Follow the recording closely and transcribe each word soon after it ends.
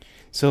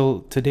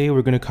So today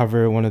we're going to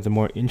cover one of the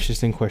more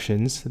interesting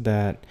questions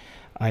that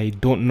I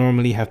don't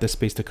normally have the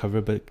space to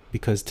cover, but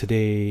because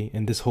today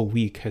and this whole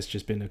week has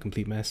just been a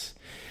complete mess,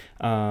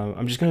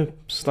 I'm just going to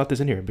slot this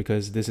in here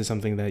because this is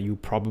something that you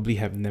probably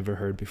have never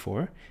heard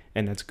before,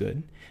 and that's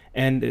good.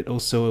 And it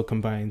also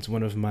combines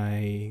one of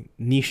my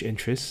niche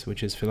interests,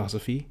 which is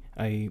philosophy.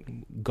 I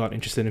got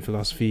interested in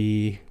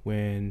philosophy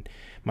when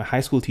my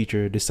high school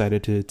teacher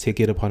decided to take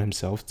it upon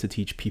himself to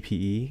teach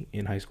PPE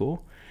in high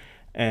school.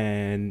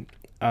 And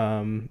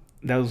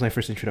that was my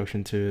first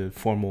introduction to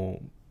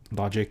formal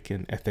logic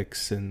and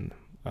ethics and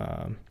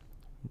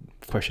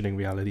questioning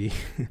reality.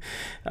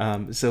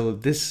 So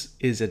this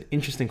is an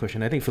interesting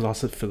question. I think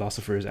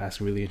philosophers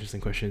ask really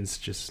interesting questions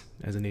just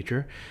as a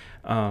nature.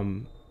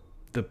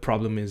 The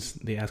problem is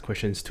they ask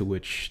questions to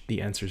which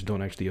the answers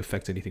don't actually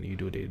affect anything that you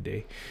do day to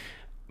day.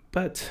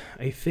 But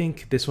I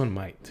think this one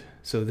might.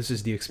 So this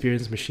is the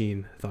experience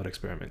machine thought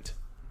experiment.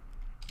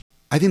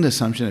 I think the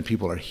assumption that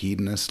people are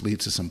hedonists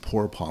leads to some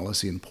poor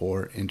policy and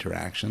poor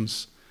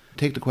interactions.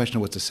 Take the question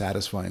of what's a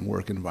satisfying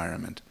work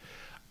environment.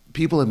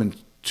 People have been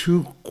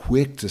too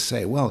quick to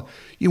say, well,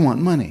 you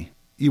want money.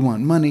 You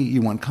want money,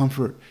 you want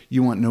comfort,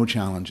 you want no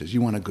challenges,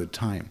 you want a good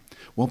time.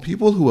 Well,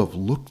 people who have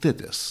looked at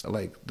this,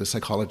 like the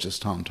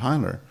psychologist Tom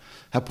Tyler,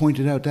 have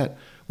pointed out that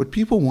what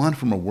people want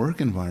from a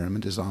work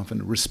environment is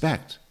often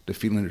respect, the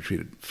feeling they're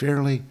treated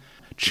fairly,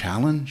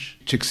 challenge.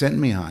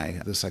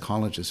 Csikszentmihalyi, the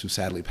psychologist who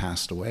sadly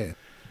passed away,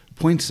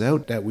 points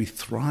out that we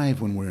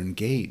thrive when we're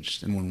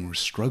engaged and when we're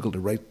struggling, the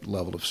right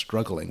level of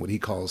struggling, what he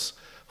calls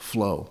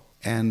flow.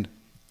 And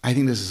I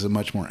think this is a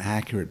much more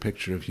accurate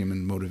picture of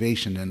human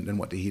motivation than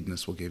what the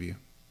hedonist will give you.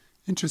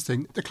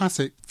 Interesting. The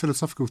classic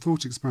philosophical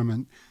thought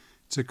experiment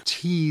to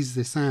tease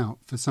this out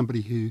for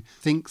somebody who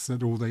thinks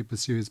that all they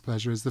pursue is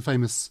pleasure is the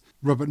famous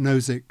Robert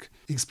Nozick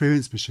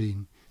experience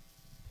machine.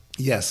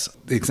 Yes,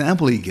 the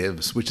example he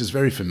gives, which is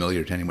very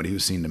familiar to anybody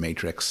who's seen The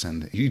Matrix,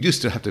 and you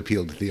used to have to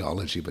appeal to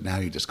theology, but now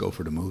you just go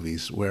for the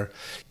movies, where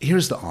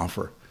here's the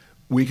offer.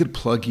 We could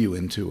plug you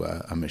into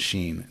a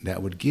machine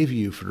that would give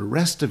you, for the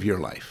rest of your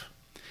life,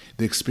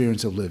 the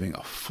experience of living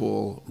a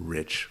full,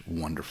 rich,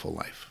 wonderful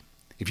life.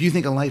 If you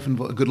think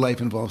a good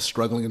life involves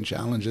struggling and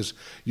challenges,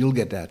 you'll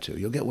get that too.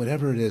 You'll get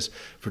whatever it is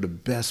for the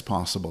best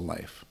possible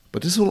life.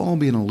 But this will all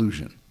be an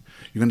illusion.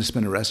 You're going to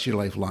spend the rest of your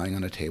life lying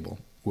on a table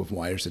with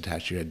wires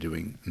attached to your head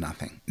doing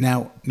nothing.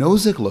 Now,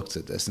 Nozick looks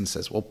at this and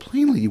says, well,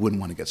 plainly you wouldn't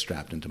want to get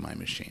strapped into my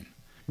machine.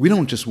 We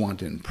don't just want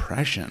the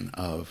impression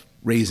of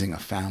raising a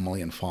family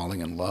and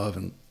falling in love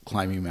and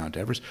climbing Mount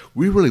Everest.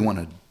 We really want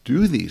to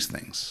do these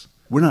things.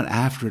 We're not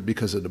after it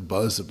because of the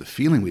buzz of the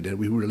feeling we did.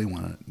 We really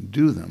want to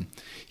do them.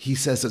 He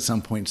says at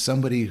some point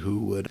somebody who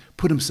would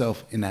put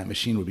himself in that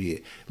machine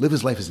would live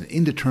his life as an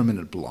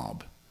indeterminate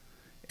blob.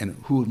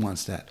 And who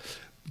wants that?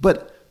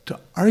 But to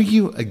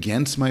argue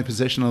against my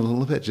position a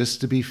little bit, just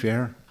to be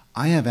fair,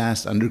 I have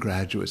asked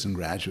undergraduates and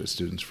graduate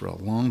students for a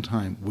long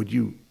time, would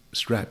you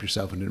strap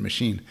yourself into a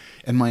machine?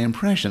 And my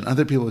impression,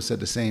 other people have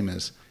said the same,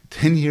 is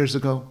 10 years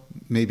ago,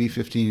 maybe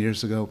 15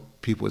 years ago,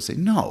 people would say,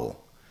 no,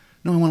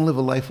 I want to live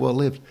a life well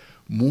lived.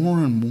 More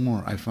and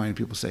more I find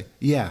people say,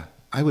 yeah,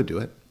 I would do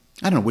it.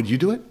 I don't know, would you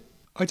do it?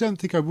 I don't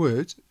think I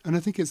would. And I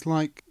think it's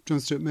like John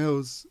Stuart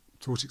Mill's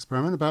thought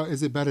experiment about,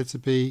 is it better to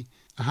be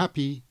a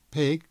happy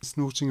pig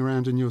snorting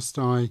around in your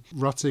sty,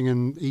 rutting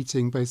and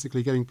eating,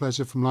 basically getting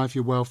pleasure from life,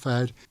 you're well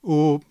fed,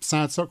 or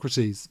sad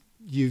Socrates?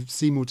 You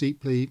see more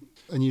deeply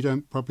and you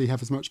don't probably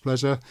have as much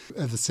pleasure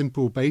of the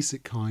simple,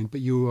 basic kind, but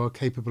you are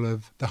capable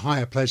of the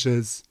higher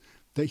pleasures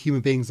that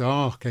human beings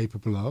are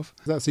capable of.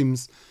 That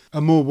seems a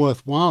more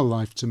worthwhile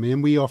life to me,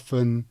 and we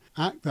often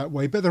act that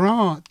way. But there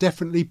are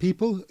definitely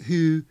people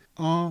who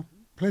are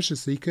pleasure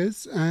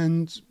seekers,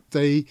 and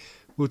they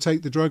will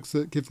take the drugs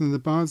that give them the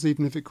buzz,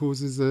 even if it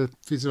causes a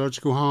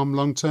physiological harm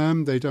long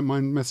term. They don't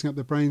mind messing up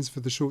their brains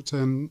for the short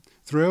term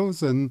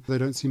thrills, and they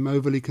don't seem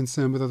overly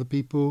concerned with other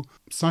people.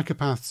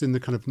 Psychopaths in the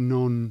kind of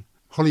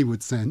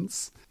non-Hollywood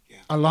sense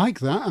I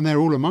like that, and they're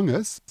all among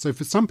us. So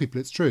for some people,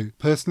 it's true.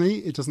 Personally,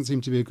 it doesn't seem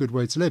to be a good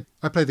way to live.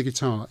 I play the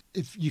guitar.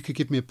 If you could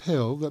give me a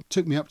pill that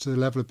took me up to the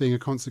level of being a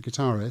concert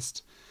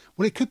guitarist,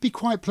 well, it could be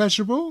quite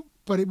pleasurable,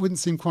 but it wouldn't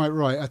seem quite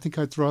right. I think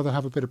I'd rather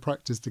have a bit of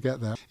practice to get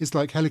there. It's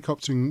like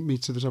helicoptering me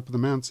to the top of the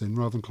mountain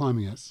rather than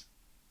climbing it.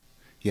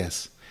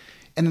 Yes.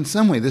 And in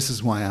some way, this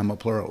is why I'm a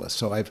pluralist.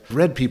 So I've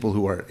read people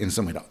who are, in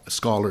some way,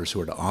 scholars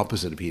who are the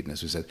opposite of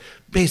hedonists, who said,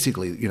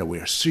 basically, we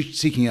are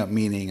seeking out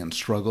meaning and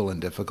struggle and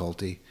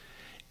difficulty.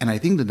 And I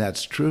think that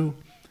that's true,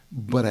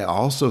 but I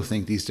also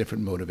think these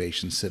different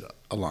motivations sit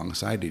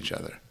alongside each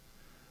other.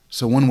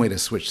 So one way to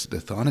switch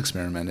the thought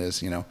experiment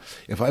is,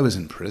 if I was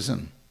in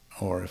prison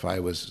or if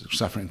I was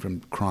suffering from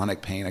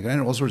chronic pain, I got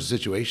into all sorts of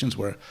situations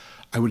where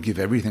I would give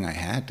everything I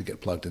had to get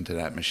plugged into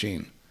that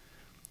machine.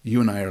 You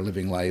and I are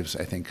living lives,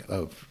 I think,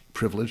 of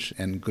privilege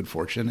and good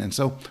fortune. And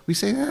so we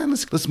say,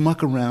 let's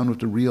muck around with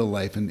the real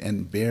life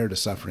and bear the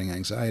suffering,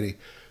 anxiety.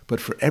 But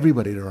for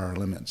everybody, there are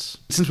limits.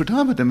 Since we're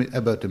talking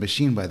about the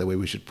machine, by the way,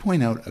 we should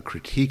point out a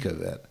critique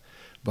of it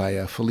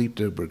by Philippe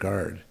de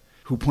Brigard.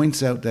 who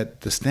points out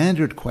that the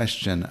standard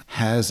question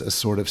has a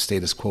sort of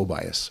status quo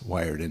bias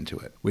wired into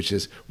it, which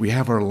is we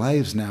have our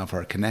lives now for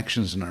our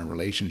connections and our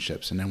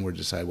relationships, and then we'll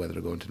decide whether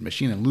to go into the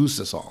machine and lose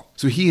us all.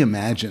 So he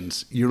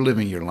imagines you're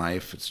living your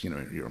life, it's,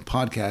 you're on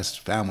podcasts,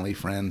 family,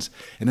 friends,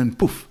 and then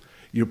poof,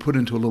 you're put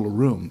into a little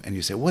room and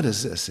you say, what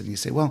is this? And you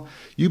say, well,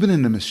 you've been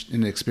in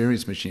an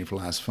experience machine for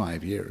the last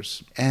 5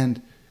 years,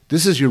 and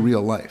this is your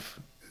real life.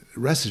 The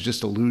rest is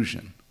just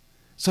illusion.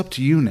 It's up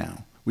to you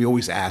now. We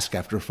always ask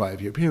after a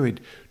 5-year period,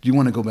 do you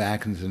want to go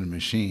back into the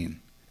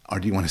machine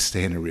or do you want to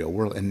stay in the real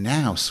world? And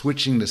now,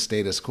 switching the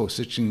status quo,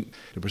 switching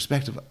the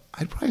perspective,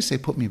 I'd probably say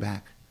put me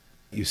back.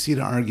 You see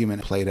the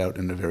argument played out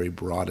in the very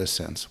broadest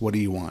sense. What do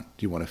you want?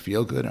 Do you want to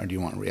feel good or do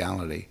you want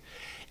reality?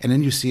 And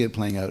then you see it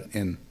playing out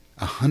in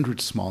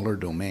 100 smaller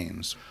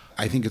domains.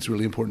 I think it's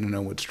really important to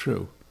know what's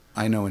true.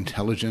 I know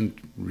intelligent,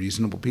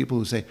 reasonable people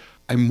who say,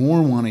 I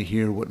more want to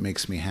hear what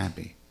makes me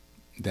happy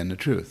than the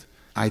truth.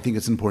 I think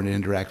it's important to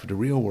interact with the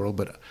real world,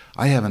 but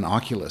I have an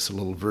Oculus, a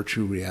little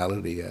virtual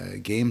reality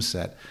game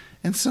set,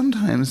 and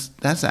sometimes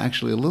that's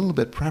actually a little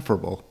bit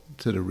preferable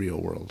to the real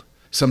world.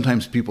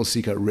 Sometimes people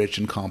seek out rich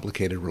and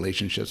complicated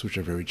relationships, which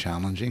are very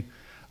challenging.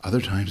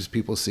 Other times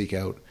people seek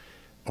out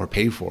or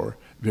pay for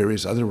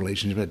various other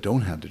relationships that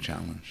don't have the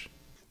challenge.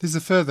 There's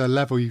a further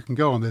level you can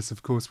go on this,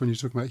 of course, when you're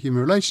talking about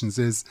human relations,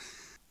 is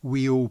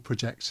we all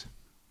project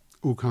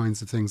all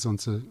kinds of things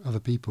onto other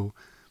people.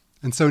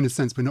 And so in a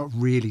sense, we're not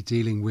really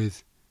dealing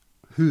with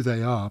who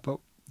they are, but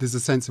there's a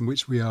sense in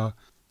which we are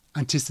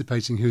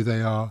anticipating who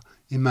they are,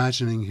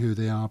 imagining who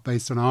they are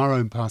based on our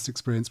own past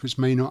experience, which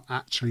may not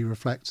actually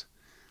reflect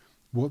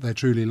what they're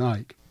truly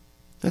like.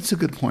 That's a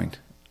good point.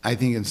 I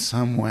think in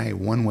some way,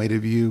 one way to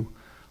view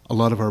a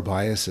lot of our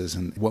biases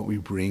and what we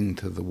bring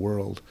to the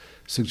world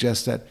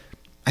suggests that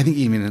I think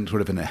even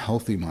in a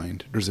healthy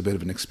mind, there's a bit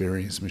of an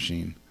experience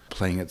machine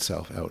playing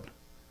itself out.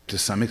 To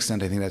some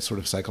extent, I think that's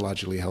sort of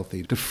psychologically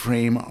healthy to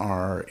frame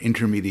our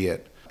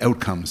intermediate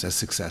outcomes as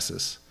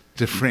successes,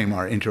 to frame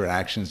our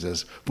interactions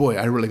as, boy,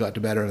 I really got the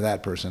better of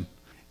that person.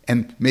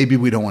 And maybe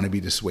we don't want to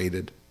be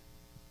dissuaded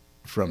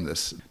from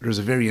this. There's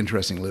a very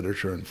interesting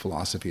literature in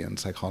philosophy and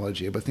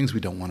psychology about things we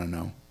don't want to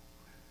know.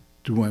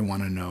 Do I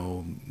want to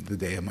know the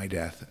day of my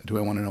death? Do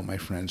I want to know what my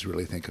friends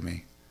really think of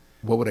me?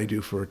 What would I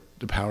do for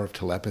the power of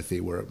telepathy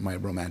where my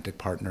romantic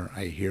partner,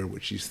 I hear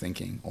what she's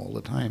thinking all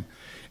the time?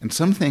 And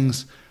some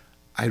things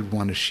I'd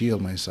want to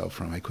shield myself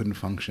from. I couldn't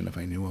function if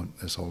I knew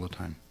this all the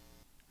time.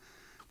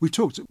 We've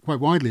talked quite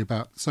widely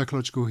about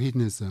psychological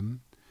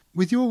hedonism.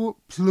 With your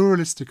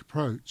pluralistic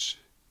approach,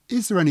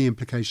 is there any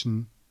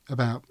implication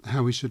about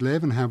how we should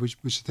live and how we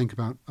should think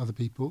about other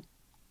people?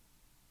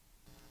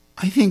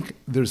 I think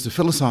there's the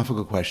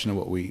philosophical question of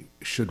what we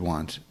should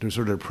want. There's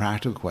sort of a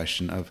practical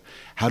question of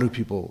how do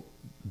people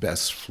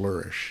best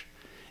flourish.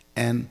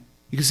 And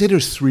you could say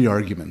there's 3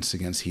 arguments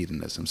against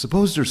hedonism.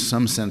 Suppose there's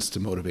some sense to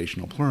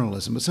motivational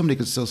pluralism, but somebody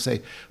could still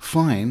say,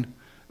 fine,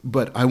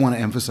 but I want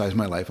to emphasize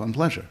my life on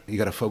pleasure. You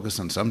got to focus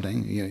on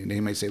something. They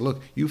might say,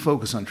 look, you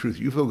focus on truth,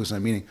 you focus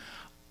on meaning.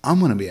 I'm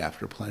going to be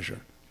after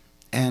pleasure.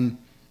 And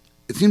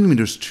it seems to me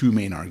there's 2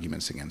 main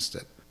arguments against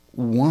it.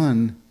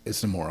 One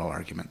is the moral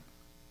argument,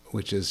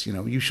 which is,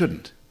 you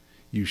shouldn't.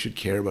 You should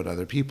care about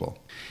other people.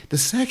 The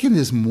second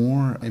is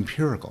more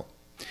empirical.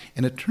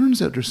 And it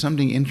turns out there's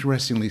something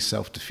interestingly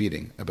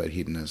self-defeating about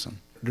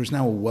hedonism. There's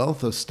now a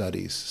wealth of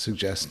studies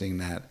suggesting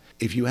that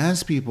if you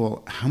ask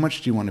people, how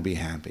much do you want to be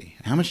happy?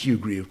 How much do you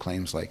agree with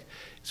claims like,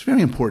 it's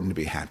very important to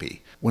be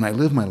happy. When I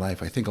live my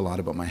life, I think a lot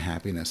about my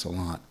happiness a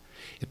lot.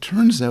 It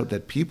turns out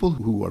that people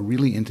who are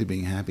really into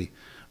being happy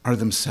are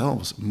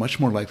themselves much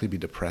more likely to be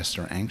depressed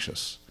or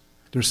anxious.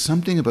 There's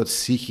something about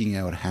seeking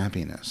out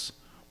happiness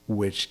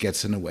which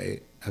gets in the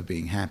way of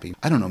being happy.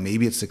 I don't know,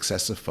 maybe it's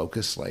excessive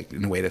focus, like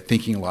in a way that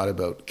thinking a lot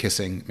about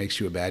kissing makes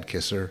you a bad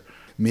kisser.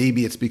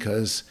 Maybe it's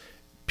because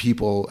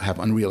people have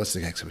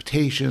unrealistic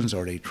expectations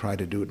or they try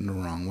to do it in the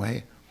wrong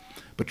way.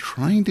 But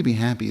trying to be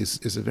happy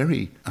is a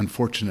very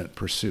unfortunate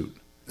pursuit.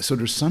 So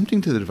there's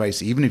something to the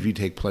advice, even if you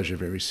take pleasure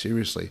very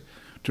seriously,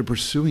 to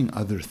pursuing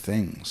other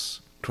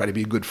things. Try to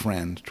be a good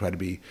friend, try to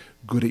be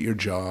good at your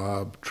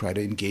job, try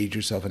to engage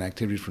yourself in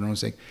activities for their own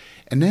sake.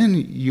 And then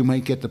you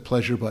might get the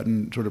pleasure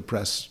button sort of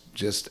pressed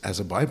just as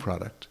a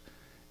byproduct.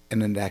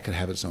 And then that could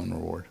have its own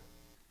reward.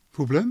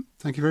 Paul Bloom,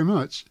 thank you very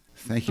much.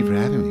 Thank you for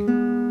having me.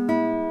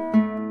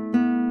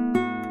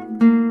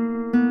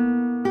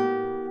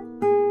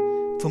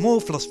 For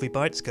more Philosophy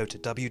Bites, go to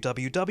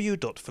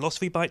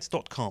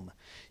www.philosophybites.com.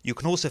 You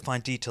can also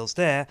find details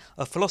there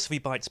of Philosophy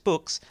Bites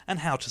books and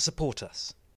how to support us.